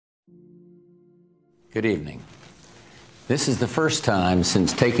Good evening. This is the first time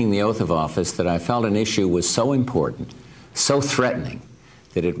since taking the oath of office that I felt an issue was so important, so threatening,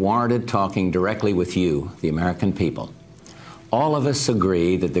 that it warranted talking directly with you, the American people. All of us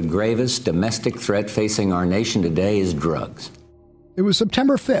agree that the gravest domestic threat facing our nation today is drugs. It was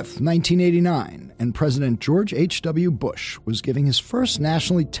September 5th, 1989, and President George H.W. Bush was giving his first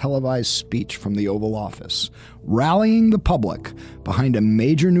nationally televised speech from the Oval Office, rallying the public behind a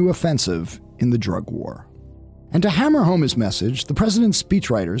major new offensive in the drug war. And to hammer home his message, the president's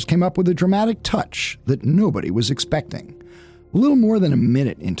speechwriters came up with a dramatic touch that nobody was expecting. A little more than a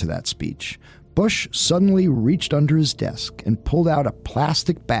minute into that speech, Bush suddenly reached under his desk and pulled out a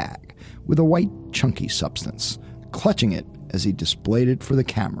plastic bag with a white, chunky substance, clutching it as he displayed it for the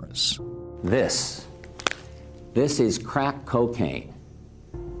cameras. This is crack cocaine,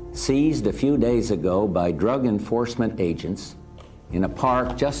 seized a few days ago by drug enforcement agents in a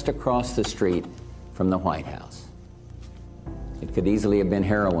park just across the street from the White House. It could easily have been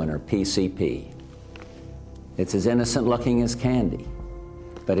heroin or PCP. It's as innocent looking as candy,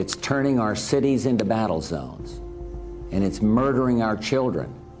 but it's turning our cities into battle zones, and it's murdering our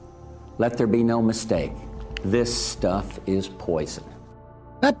children. Let there be no mistake. This stuff is poison.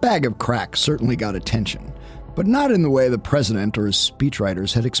 That bag of crack certainly got attention, but not in the way the president or his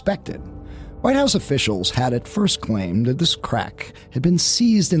speechwriters had expected. White House officials had at first claimed that this crack had been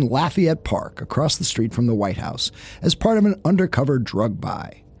seized in Lafayette Park across the street from the White House as part of an undercover drug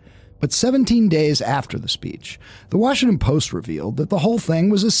buy. But 17 days after the speech, the Washington Post revealed that the whole thing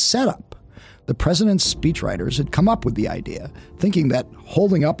was a setup. The president's speechwriters had come up with the idea, thinking that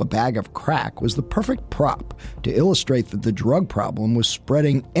holding up a bag of crack was the perfect prop to illustrate that the drug problem was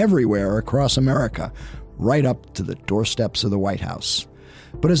spreading everywhere across America, right up to the doorsteps of the White House.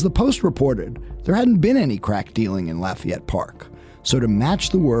 But as the Post reported, there hadn't been any crack dealing in Lafayette Park. So to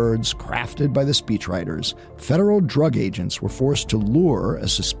match the words crafted by the speechwriters, federal drug agents were forced to lure a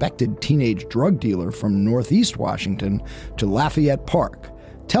suspected teenage drug dealer from Northeast Washington to Lafayette Park,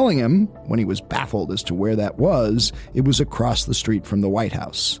 telling him, when he was baffled as to where that was, it was across the street from the White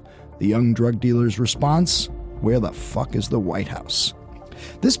House. The young drug dealer's response? Where the fuck is the White House?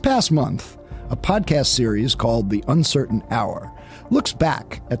 This past month, a podcast series called The Uncertain Hour looks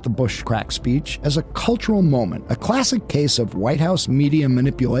back at the Bush crack speech as a cultural moment, a classic case of White House media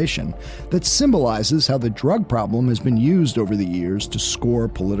manipulation that symbolizes how the drug problem has been used over the years to score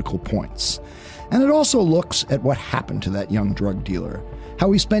political points. And it also looks at what happened to that young drug dealer,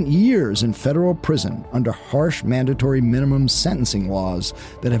 how he spent years in federal prison under harsh mandatory minimum sentencing laws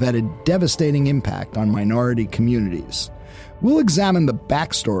that have had a devastating impact on minority communities. We'll examine the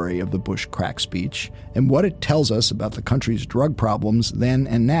backstory of the Bush crack speech and what it tells us about the country's drug problems then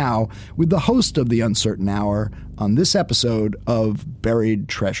and now with the host of The Uncertain Hour on this episode of Buried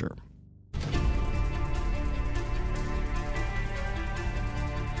Treasure.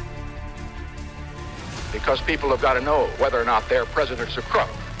 Because people have got to know whether or not their president's a crook.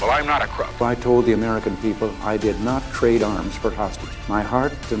 Well, I'm not a crook. I told the American people I did not trade arms for hostage. My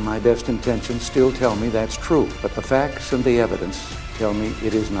heart and my best intentions still tell me that's true, but the facts and the evidence tell me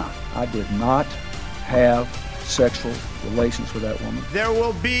it is not. I did not have sexual relations with that woman. There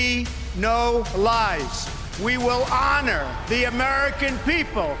will be no lies. We will honor the American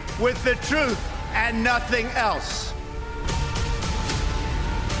people with the truth and nothing else.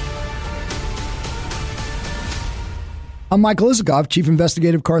 I'm Michael Isikoff, Chief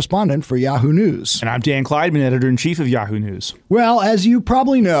Investigative Correspondent for Yahoo News. And I'm Dan Kleidman, Editor-in-Chief of Yahoo News. Well, as you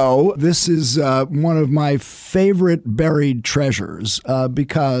probably know, this is one of my favorite buried treasures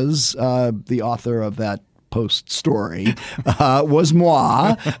because the author of that Post story was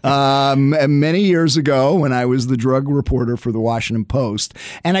moi many years ago when I was the drug reporter for the Washington Post.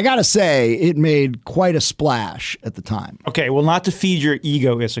 And I got to say, it made quite a splash at the time. Okay, well, not to feed your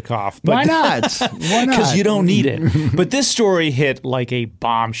ego, Isikoff. But why not? Why not? Because you don't need it. But this story hit like a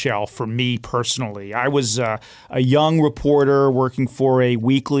bombshell for me personally. I was a young reporter working for a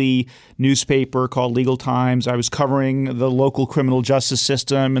weekly newspaper called Legal Times. I was covering the local criminal justice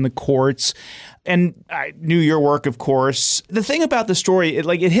system and the courts. And I knew your work, of course. The thing about the story, it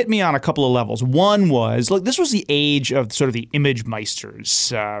hit me on a couple of levels. One was, look, this was the age of sort of the image meisters,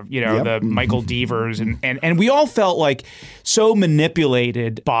 the Michael Devers. And we all felt like so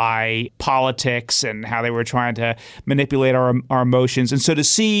manipulated by politics and how they were trying to manipulate our emotions. And so to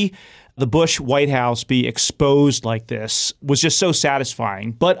see the Bush White House be exposed like this was just so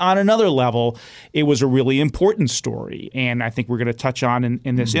satisfying. But on another level, it was a really important story, and I think we're going to touch on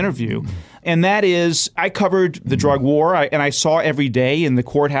in this interview. And that is, I covered the drug war, and I saw every day in the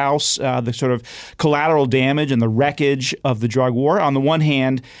courthouse the sort of collateral damage and the wreckage of the drug war. On the one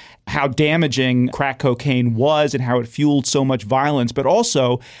hand, how damaging crack cocaine was and how it fueled so much violence, but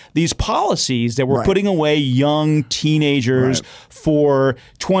also these policies that were putting away young teenagers for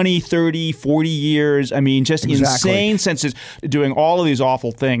 20, 30, 40 years. I mean, just insane senses, doing all of these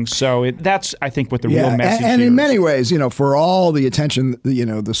awful things. So that's, I think, what the real message and here in is. many ways, for all the attention,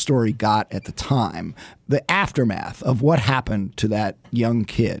 the story got at the time, the aftermath of what happened to that young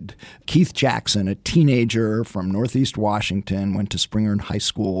kid, Keith Jackson, a teenager from Northeast Washington, went to Springer High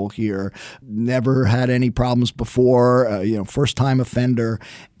School here, never had any problems before, first-time offender.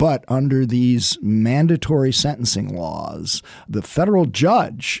 But under these mandatory sentencing laws, the federal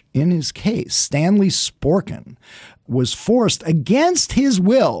judge in his case, Stanley Sporkin, was forced against his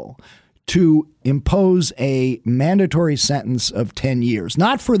will to impose a mandatory sentence of 10 years.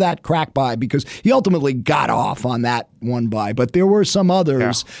 Not for that crack buy, because he ultimately got off on that one buy, but there were some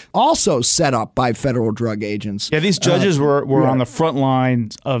others also set up by federal drug agents. Yeah, these judges were on the front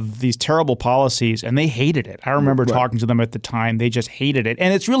lines of these terrible policies, and they hated it. I remember talking to them at the time. They just hated it.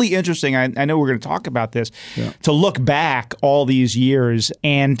 And it's really interesting, I know we're going to talk about this, to look back all these years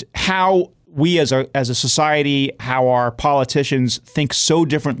and how we as a society, how our politicians think so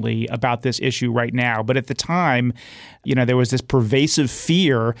differently about this issue right now. But at the time, there was this pervasive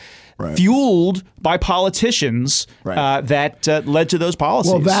fear fueled by politicians that led to those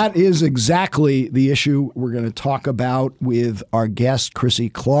policies. Well, that is exactly the issue we're going to talk about with our guest, Chrissy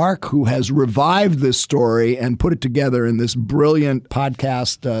Clark, who has revived this story and put it together in this brilliant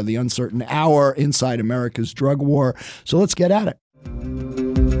podcast, The Uncertain Hour, Inside America's Drug War. So let's get at it.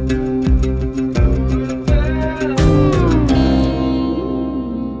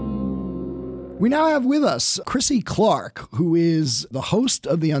 We now have with us Chrissy Clark, who is the host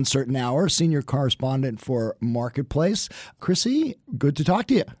of The Uncertain Hour, senior correspondent for Marketplace. Chrissy, good to talk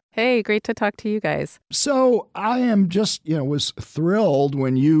to you. Hey, great to talk to you guys. So I am just, was thrilled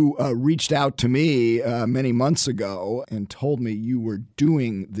when you reached out to me many months ago and told me you were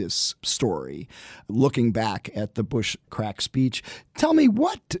doing this story, looking back at the Bush crack speech. Tell me,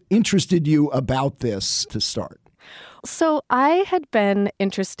 what interested you about this to start? So I had been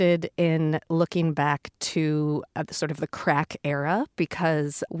interested in looking back to sort of the crack era,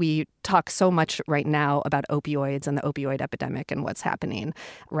 because we talk so much right now about opioids and the opioid epidemic and what's happening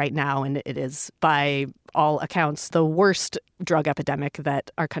right now. And it is, by all accounts, the worst drug epidemic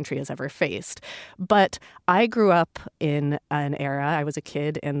that our country has ever faced. But I grew up in an era, I was a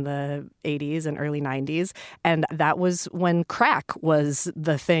kid in the 80s and early 90s, and that was when crack was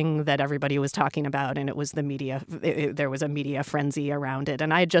the thing that everybody was talking about, and it was the media, there was a media frenzy around it.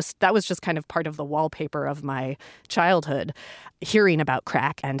 And that was just kind of part of the wallpaper of my childhood, hearing about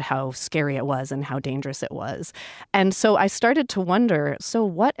crack and how scary it was and how dangerous it was. And so I started to wonder, so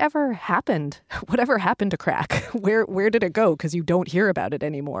whatever happened to crack? Where did it go? Because you don't hear about it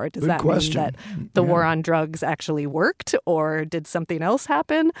anymore. Does that mean that the war on drugs actually worked, or did something else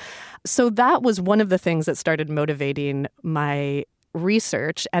happen? So that was one of the things that started motivating my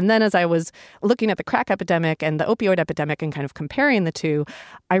research. And then as I was looking at the crack epidemic and the opioid epidemic and kind of comparing the two,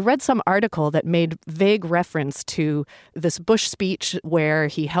 I read some article that made vague reference to this Bush speech where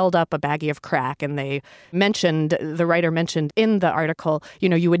he held up a baggie of crack, and the writer mentioned in the article,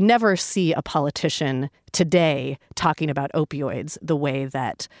 you would never see a politician today talking about opioids the way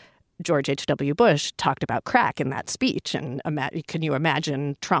that George H.W. Bush talked about crack in that speech. And can you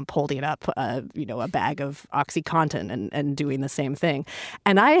imagine Trump holding up a bag of OxyContin and doing the same thing?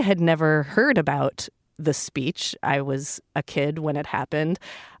 And I had never heard about the speech. I was a kid when it happened.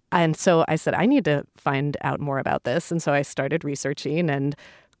 And so I said, I need to find out more about this. And so I started researching and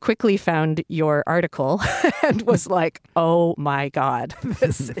quickly found your article and was like, oh my God,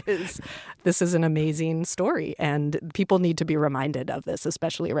 this is an amazing story. And people need to be reminded of this,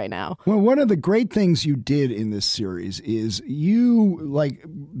 especially right now. Well, one of the great things you did in this series is you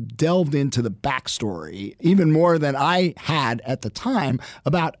delved into the backstory, even more than I had at the time,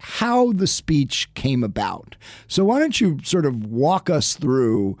 about how the speech came about. So why don't you sort of walk us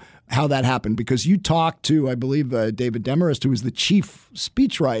through how that happened? Because you talked to, I believe, David Demarest, who was the chief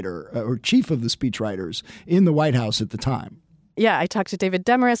speechwriter or chief of the speechwriters in the White House at the time. Yeah, I talked to David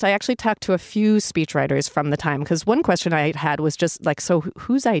Demarest. I actually talked to a few speechwriters from the time, because one question I had was just like, so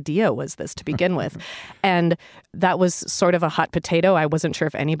whose idea was this to begin with? And that was sort of a hot potato. I wasn't sure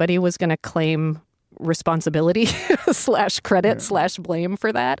if anybody was going to claim responsibility /credit /blame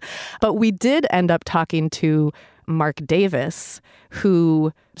for that. But we did end up talking to Mark Davis,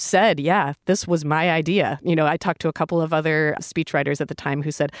 who said, yeah, this was my idea. You know, I talked to a couple of other speechwriters at the time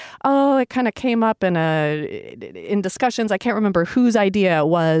who said, oh, it kind of came up in discussions. I can't remember whose idea it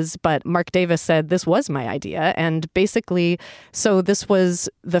was, but Mark Davis said, this was my idea. And basically, so this was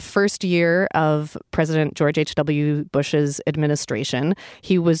the first year of President George H.W. Bush's administration.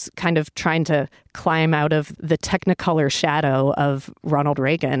 He was kind of trying to climb out of the Technicolor shadow of Ronald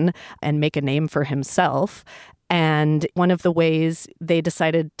Reagan and make a name for himself. And one of the ways they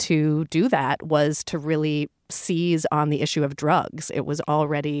decided to do that was to really seize on the issue of drugs. It was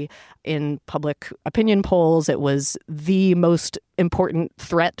already in public opinion polls. It was the most important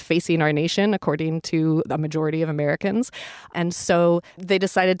threat facing our nation, according to the majority of Americans. And so they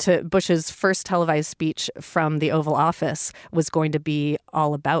decided Bush's first televised speech from the Oval Office was going to be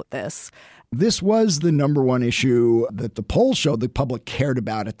all about this. This was the number one issue that the polls showed the public cared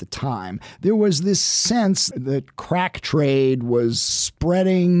about at the time. There was this sense that crack trade was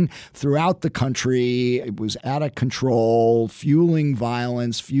spreading throughout the country. It was out of control, fueling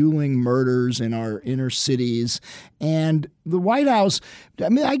violence, fueling murders in our inner cities. And the White House, I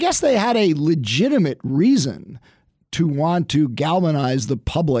mean, I guess they had a legitimate reason to want to galvanize the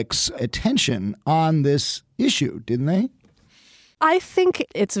public's attention on this issue, didn't they? I think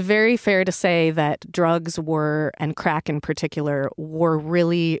it's very fair to say that drugs were, and crack in particular, were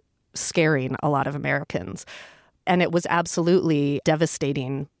really scaring a lot of Americans. And it was absolutely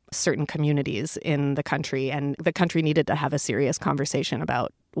devastating certain communities in the country. And the country needed to have a serious conversation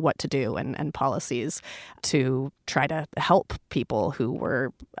about what to do and policies to try to help people who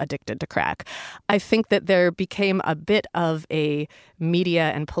were addicted to crack. I think that there became a bit of a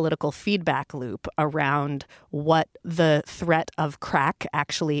media and political feedback loop around what the threat of crack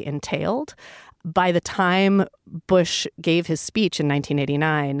actually entailed. By the time Bush gave his speech in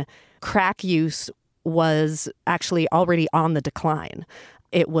 1989, crack use was actually already on the decline.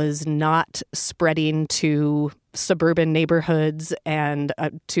 It was not spreading to suburban neighborhoods and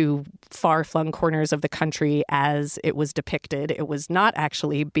to far-flung corners of the country as it was depicted. It was not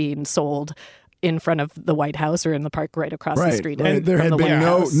actually being sold in front of the White House or in the park right across the street. Right. There had been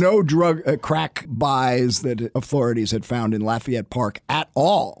no drug crack buys that authorities had found in Lafayette Park at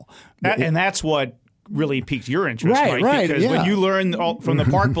all. And that's what really piqued your interest, right? Because when you learned from the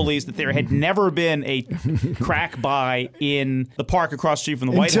park police that there had never been a crack buy in the park across the street from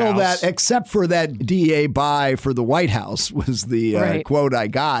the White House. Until that, except for that DA buy for the White House was the quote I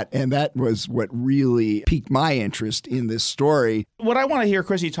got. And that was what really piqued my interest in this story. What I want to hear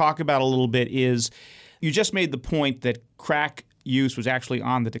Chrissy talk about a little bit is you just made the point that crack use was actually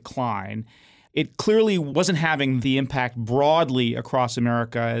on the decline. It clearly wasn't having the impact broadly across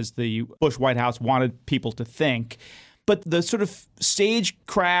America as the Bush White House wanted people to think. But the sort of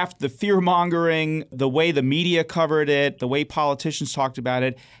stagecraft, the fear-mongering, the way the media covered it, the way politicians talked about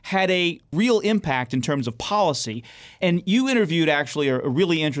it, had a real impact in terms of policy. And you interviewed actually a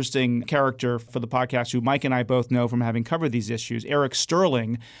really interesting character for the podcast who Mike and I both know from having covered these issues, Eric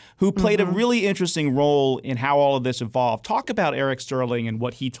Sterling, who played a really interesting role in how all of this evolved. Talk about Eric Sterling and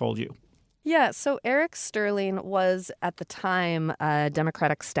what he told you. Yeah, so Eric Sterling was at the time a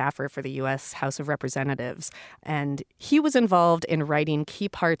Democratic staffer for the U.S. House of Representatives, and he was involved in writing key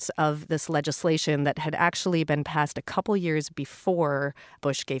parts of this legislation that had actually been passed a couple years before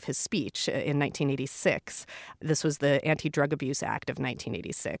Bush gave his speech in 1986. This was the Anti-Drug Abuse Act of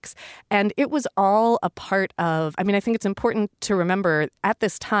 1986. And it was all a part of, I think it's important to remember at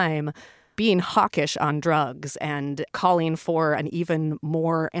this time, being hawkish on drugs and calling for an even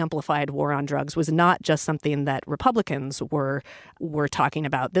more amplified war on drugs was not just something that Republicans were talking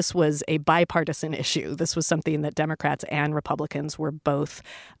about. This was a bipartisan issue. This was something that Democrats and Republicans were both.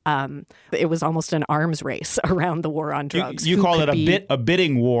 It was almost an arms race around the war on drugs. You call it a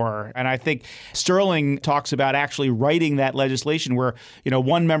bidding war, and I think Sterling talks about actually writing that legislation where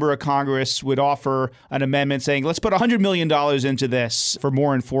one member of Congress would offer an amendment saying, "Let's put $100 million into this for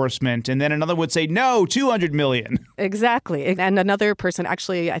more enforcement," and then another would say, no, $200 million. Exactly. And another person,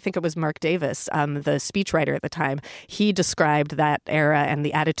 actually, I think it was Mark Davis, the speechwriter at the time, he described that era and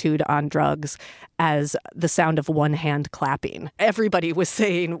the attitude on drugs as the sound of one hand clapping. Everybody was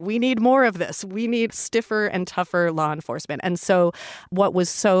saying, we need more of this. We need stiffer and tougher law enforcement. And so what was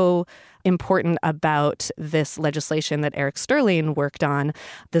so important about this legislation that Eric Sterling worked on,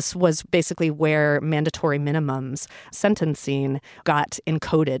 this was basically where mandatory minimums sentencing got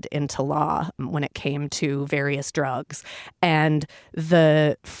encoded into law when it came to various drugs. And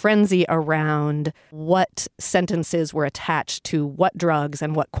the frenzy around what sentences were attached to what drugs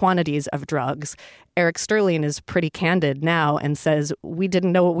and what quantities of drugs Eric Sterling is pretty candid now and says, we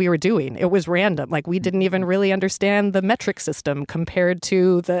didn't know what we were doing. It was random. Like, we didn't even really understand the metric system compared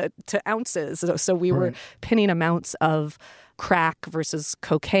to ounces. So we were pinning amounts of crack versus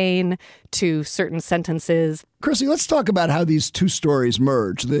cocaine to certain sentences. Chrissy, let's talk about how these two stories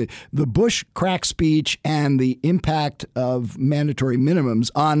merge, the Bush crack speech and the impact of mandatory minimums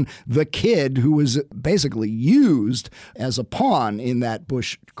on the kid who was basically used as a pawn in that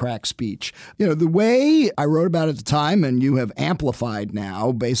Bush crack speech. You know, the way I wrote about it at the time, and you have amplified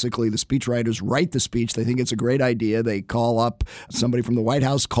now, basically the speechwriters write the speech. They think it's a great idea. They call up somebody from the White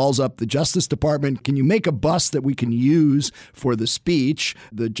House, calls up the Justice Department. Can you make a bust that we can use for the speech?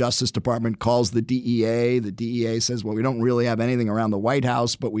 The Justice Department calls the DEA. The DEA says, well, we don't really have anything around the White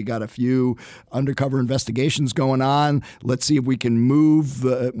House, but we got a few undercover investigations going on. Let's see if we can move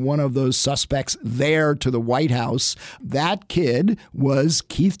one of those suspects there to the White House. That kid was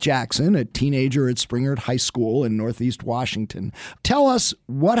Keith Jackson, a teenager at Springard High School in Northeast Washington. Tell us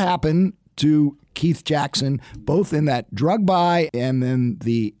what happened to Keith Jackson, both in that drug buy and then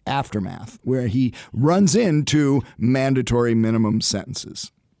the aftermath, where he runs into mandatory minimum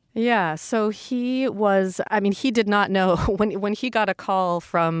sentences. Yeah, so he did not know when he got a call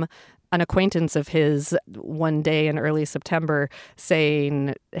from an acquaintance of his one day in early September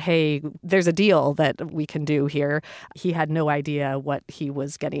saying, hey, there's a deal that we can do here. He had no idea what he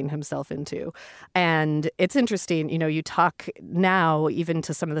was getting himself into. And it's interesting, you talk now even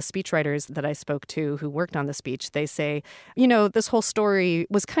to some of the speechwriters that I spoke to who worked on the speech. They say, this whole story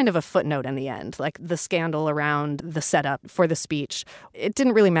was kind of a footnote in the end, like the scandal around the setup for the speech. It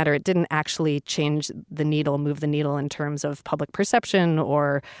didn't really matter. It didn't actually move the needle in terms of public perception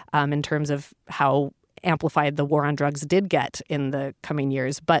or in terms of how amplified the war on drugs did get in the coming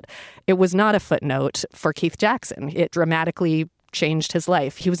years. But it was not a footnote for Keith Jackson. It dramatically changed his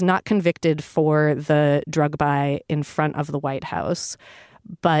life. He was not convicted for the drug buy in front of the White House,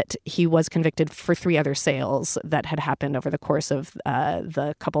 but he was convicted for 3 other sales that had happened over the course of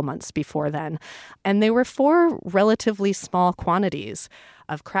the couple months before then. And they were for relatively small quantities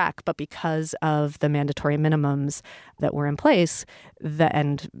of crack, but because of the mandatory minimums that were in place,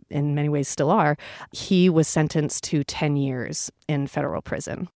 and in many ways still are, he was sentenced to 10 years in federal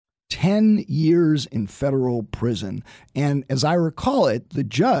prison. 10 years in federal prison. And as I recall it, the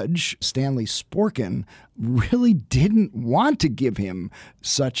judge, Stanley Sporkin, really didn't want to give him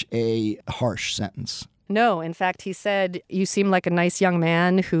such a harsh sentence. No, in fact, he said, you seem like a nice young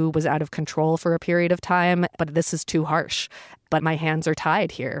man who was out of control for a period of time, but this is too harsh. But my hands are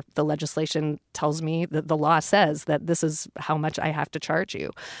tied here. The legislation tells me that the law says that this is how much I have to charge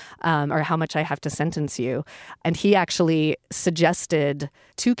you or how much I have to sentence you. And he actually suggested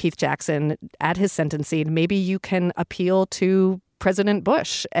to Keith Jackson at his sentencing, maybe you can appeal to President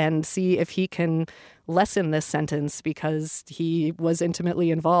Bush and see if he can lessen this sentence because he was intimately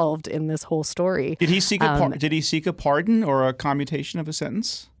involved in this whole story. Did he seek a pardon or a commutation of a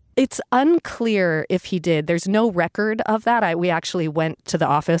sentence? It's unclear if he did. There's no record of that. We actually went to the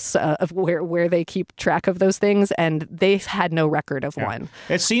office of where they keep track of those things, and they had no record of one.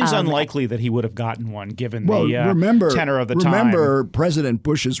 It seems unlikely that he would have gotten one, given the tenor of the time. Remember President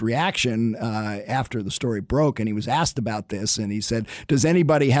Bush's reaction after the story broke, and he was asked about this, and he said, does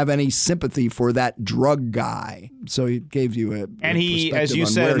anybody have any sympathy for that drug guy? So he gave you a And he, as you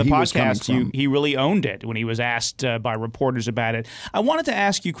said in the podcast, he really owned it when he was asked by reporters about it. I wanted to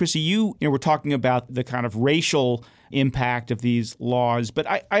ask you, Chrissy, we're talking about the kind of racial impact of these laws, but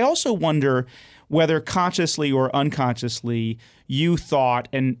I also wonder whether consciously or unconsciously you thought,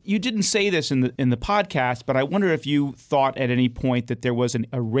 and you didn't say this in the podcast, but I wonder if you thought at any point that there was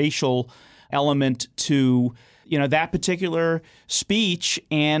a racial element to that particular speech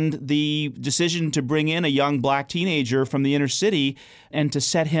and the decision to bring in a young black teenager from the inner city and to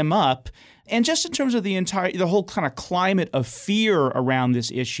set him up. And just in terms of the whole kind of climate of fear around this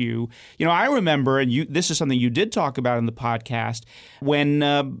issue, I remember, and this is something you did talk about in the podcast, when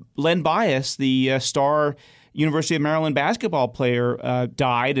Len Bias, the star University of Maryland basketball player,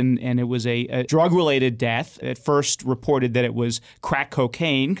 died, and it was a drug-related death. At first reported that it was crack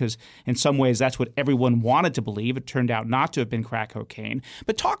cocaine, because in some ways that's what everyone wanted to believe. It turned out not to have been crack cocaine.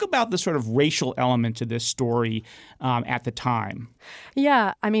 But talk about the sort of racial element to this story at the time.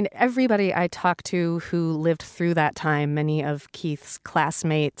 Yeah, I mean, everybody I talked to who lived through that time, many of Keith's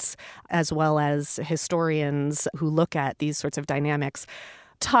classmates, as well as historians who look at these sorts of dynamics,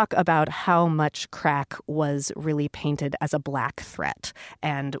 talk about how much crack was really painted as a black threat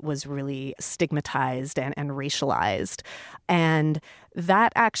and was really stigmatized and racialized. And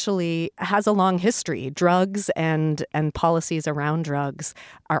that actually has a long history. Drugs and policies around drugs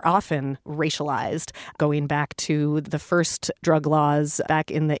are often racialized, going back to the first drug laws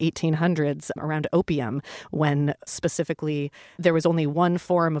back in the 1800s around opium, when specifically there was only one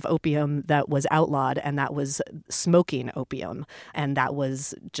form of opium that was outlawed, and that was smoking opium. And that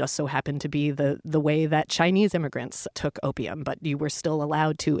was just so happened to be the way that Chinese immigrants took opium, but you were still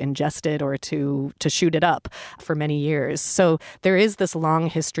allowed to ingest it or to shoot it up for many years. So there is this long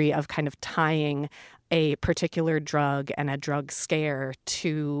history of kind of tying a particular drug and a drug scare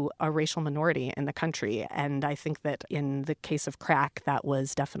to a racial minority in the country. And I think that in the case of crack, that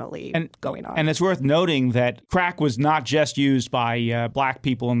was definitely going on. And it's worth noting that crack was not just used by black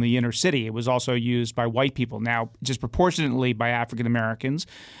people in the inner city. It was also used by white people, now disproportionately by African Americans.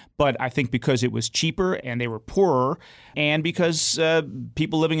 But I think because it was cheaper and they were poorer, and because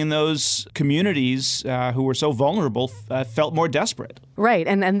people living in those communities who were so vulnerable felt more desperate. Right.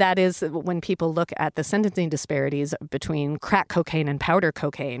 And that is when people look at the sentencing disparities between crack cocaine and powder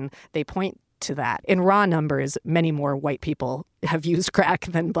cocaine, they point to that. In raw numbers, many more white people have used crack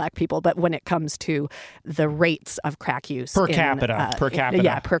than black people. But when it comes to the rates of crack use per capita,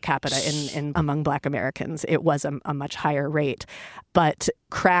 Yeah, per capita in among black Americans, it was a much higher rate. But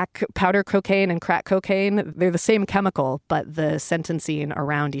crack, powder cocaine and crack cocaine, they're the same chemical, but the sentencing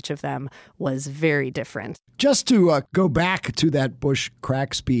around each of them was very different. Just to go back to that Bush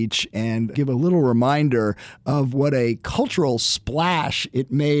crack speech and give a little reminder of what a cultural splash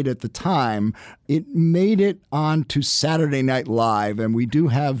it made at the time, it made it onto Saturday Night Live, and we do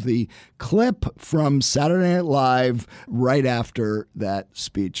have the clip from Saturday Night Live right after that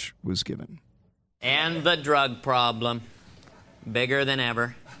speech was given. And the drug problem, bigger than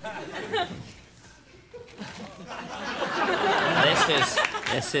ever.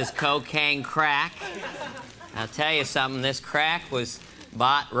 This is cocaine crack. I'll tell you something, this crack was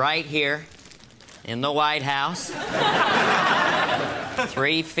bought right here in the White House,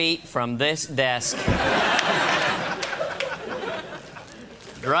 3 feet from this desk.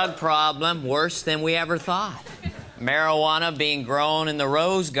 Drug problem worse than we ever thought. Marijuana being grown in the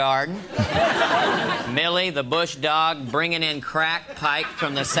Rose Garden. Millie, the bush dog, bringing in crack pipe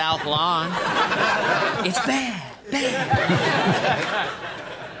from the South Lawn. It's bad.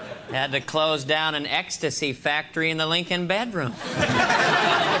 Had to close down an ecstasy factory in the Lincoln bedroom.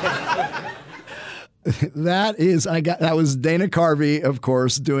 That was Dana Carvey, of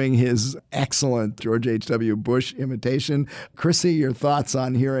course, doing his excellent George H.W. Bush imitation. Chrissy, your thoughts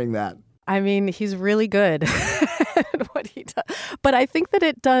on hearing that? I mean, he's really good at what he does. But I think that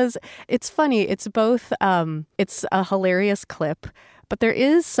it's funny. It's both, it's a hilarious clip, but there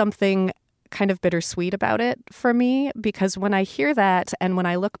is something kind of bittersweet about it for me, because when I hear that and when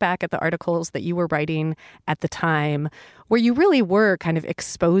I look back at the articles that you were writing at the time, where you really were kind of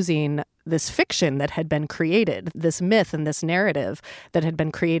exposing this fiction that had been created, this myth and this narrative that had been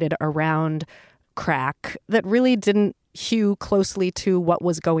created around crack that really didn't hew closely to what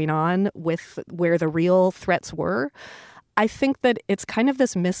was going on with where the real threats were. I think that it's kind of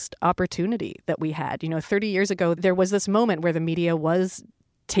this missed opportunity that we had. 30 years ago, there was this moment where the media was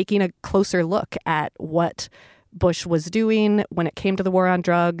taking a closer look at what Bush was doing when it came to the war on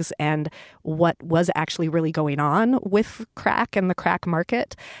drugs and what was actually really going on with crack and the crack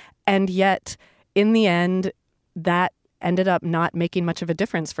market. And yet, in the end, that ended up not making much of a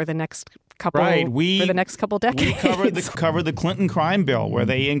difference for the next couple decades. We covered the Clinton crime bill, where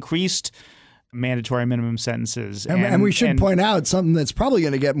they increased mandatory minimum sentences. And we should point out something that's probably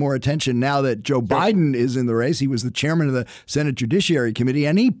going to get more attention now that Joe Biden is in the race. He was the chairman of the Senate Judiciary Committee,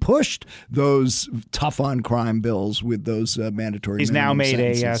 and he pushed those tough on crime bills with those mandatory He's minimum now made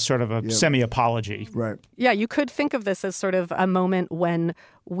sentences. a sort of a semi-apology. Right. Yeah, you could think of this as sort of a moment when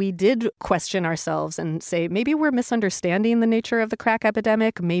we did question ourselves and say, maybe we're misunderstanding the nature of the crack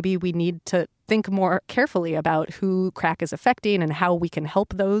epidemic. Maybe we need to think more carefully about who crack is affecting and how we can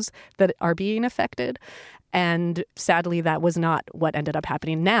help those that are being affected. And sadly, that was not what ended up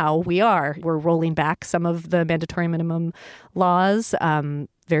happening. Now we're rolling back some of the mandatory minimum laws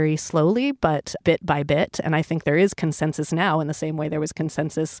very slowly, but bit by bit. And I think there is consensus now in the same way there was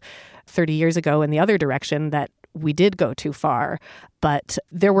consensus 30 years ago in the other direction that we did go too far. But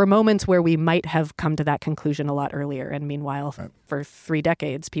there were moments where we might have come to that conclusion a lot earlier. And meanwhile, for 3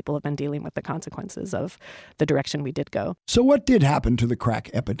 decades, people have been dealing with the consequences of the direction we did go. So what did happen to the crack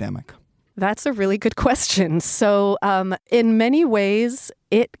epidemic? That's a really good question. So in many ways,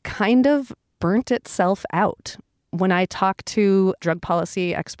 it kind of burnt itself out. When I talk to drug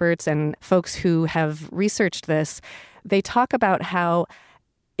policy experts and folks who have researched this, they talk about how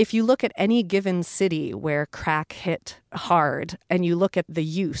if you look at any given city where crack hit hard and you look at the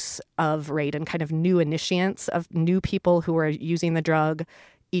use of rate and kind of new initiants of new people who are using the drug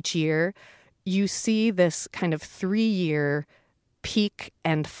each year, you see this kind of 3-year peak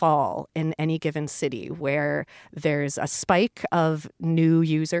and fall in any given city where there's a spike of new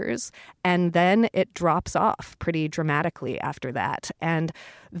users and then it drops off pretty dramatically after that. And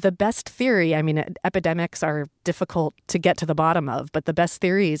the best theory, I mean, epidemics are difficult to get to the bottom of, but the best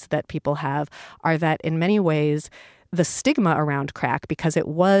theories that people have are that in many ways, the stigma around crack, because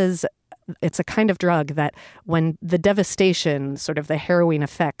it's a kind of drug that when the devastation, sort of the harrowing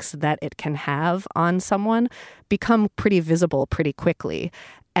effects that it can have on someone become pretty visible pretty quickly.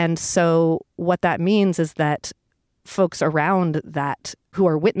 And so what that means is that folks around that who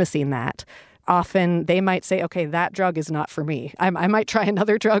are witnessing that, often they might say, okay, that drug is not for me. I might try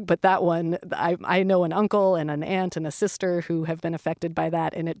another drug, but that one, I know an uncle and an aunt and a sister who have been affected by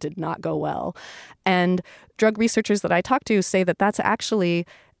that, and it did not go well. And drug researchers that I talk to say that that's actually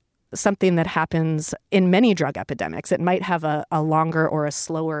something that happens in many drug epidemics. It might have a longer or a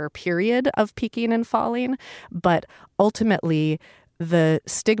slower period of peaking and falling, but ultimately the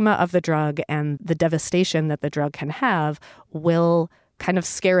stigma of the drug and the devastation that the drug can have will kind of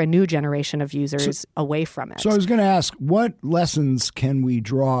scare a new generation of users away from it. So I was going to ask, what lessons can we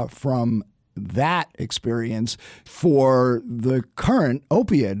draw from that experience for the current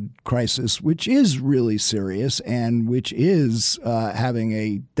opioid crisis, which is really serious and which is having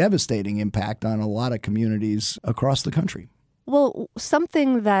a devastating impact on a lot of communities across the country? Well,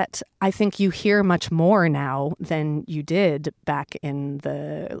 something that I think you hear much more now than you did back in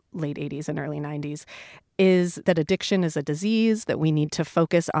the late 80s and early 90s is that addiction is a disease, that we need to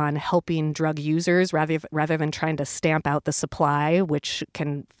focus on helping drug users rather than trying to stamp out the supply, which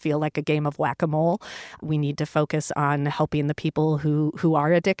can feel like a game of whack-a-mole. We need to focus on helping the people who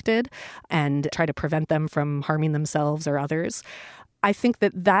are addicted and try to prevent them from harming themselves or others. I think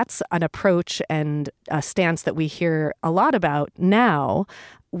that that's an approach and a stance that we hear a lot about now.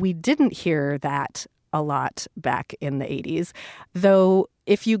 We didn't hear that a lot back in the 80s, though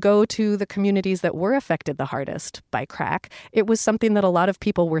if you go to the communities that were affected the hardest by crack, it was something that a lot of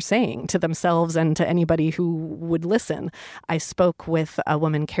people were saying to themselves and to anybody who would listen. I spoke with a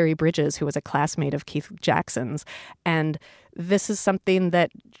woman, Carrie Bridges, who was a classmate of Keith Jackson's, and this is something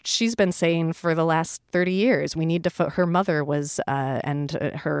that she's been saying for the last 30 years. We need to. Her mother was, and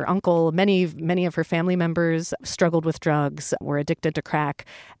her uncle, many of her family members struggled with drugs, were addicted to crack.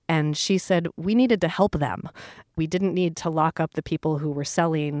 And she said, we needed to help them. We didn't need to lock up the people who were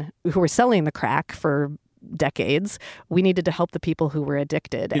selling the crack for decades. We needed to help the people who were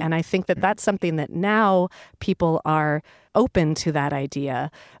addicted. And I think that that's something that now people are open to that idea.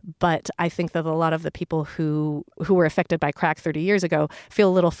 But I think that a lot of the people who were affected by crack 30 years ago feel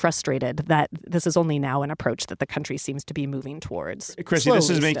a little frustrated that this is only now an approach that the country seems to be moving towards. Chrissy,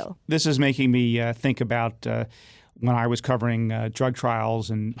 this is making me think about when I was covering drug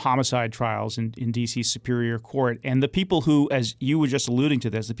trials and homicide trials in D.C. Superior Court. And the people who, as you were just alluding to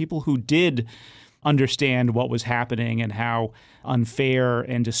this, the people who did understand what was happening and how unfair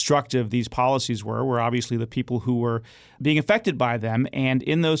and destructive these policies were obviously the people who were being affected by them. And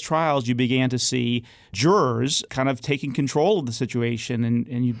in those trials, you began to see jurors kind of taking control of the situation,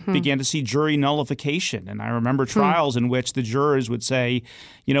 and you began to see jury nullification. And I remember trials in which the jurors would say,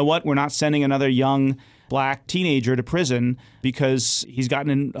 you know what, we're not sending another young Black teenager to prison because he's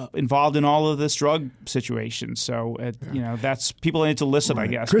gotten involved in all of this drug situation. So, that's people need to listen, I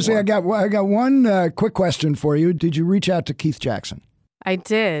guess. Chrissy, I got one quick question for you. Did you reach out to Keith Jackson? I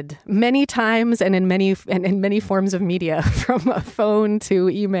did many times and in many forms of media, from a phone to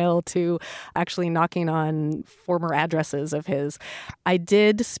email to actually knocking on former addresses of his. I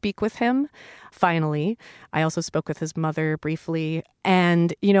did speak with him. Finally, I also spoke with his mother briefly.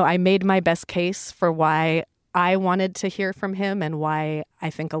 And, I made my best case for why I wanted to hear from him and why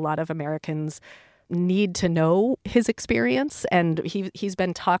I think a lot of Americans need to know his experience. And he's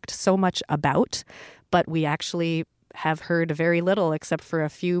been talked so much about, but we actually have heard very little except for a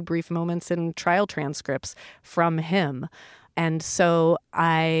few brief moments in trial transcripts from him. And so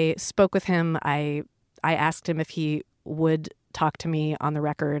I spoke with him. I asked him if he would talk to me on the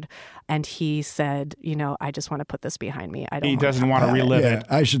record, and he said, I just want to put this behind me. He doesn't want to relive it.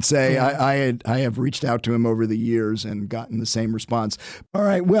 I should say I have reached out to him over the years and gotten the same response. All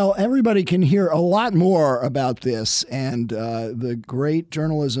right. Well, everybody can hear a lot more about this and the great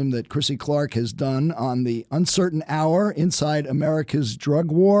journalism that Chrissy Clark has done on the Uncertain Hour Inside America's Drug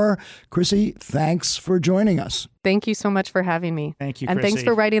War. Chrissy, thanks for joining us. Thank you so much for having me. Thank you, and Chrissy. Thanks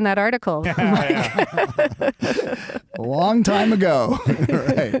for writing that article. A long time ago.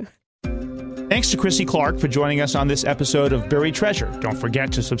 Right. Thanks to Chrissy Clark for joining us on this episode of Buried Treasure. Don't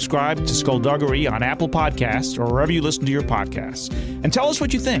forget to subscribe to Skullduggery on Apple Podcasts or wherever you listen to your podcasts. And tell us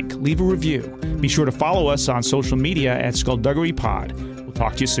what you think. Leave a review. Be sure to follow us on social media at Skullduggery Pod. We'll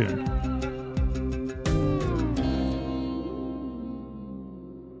talk to you soon.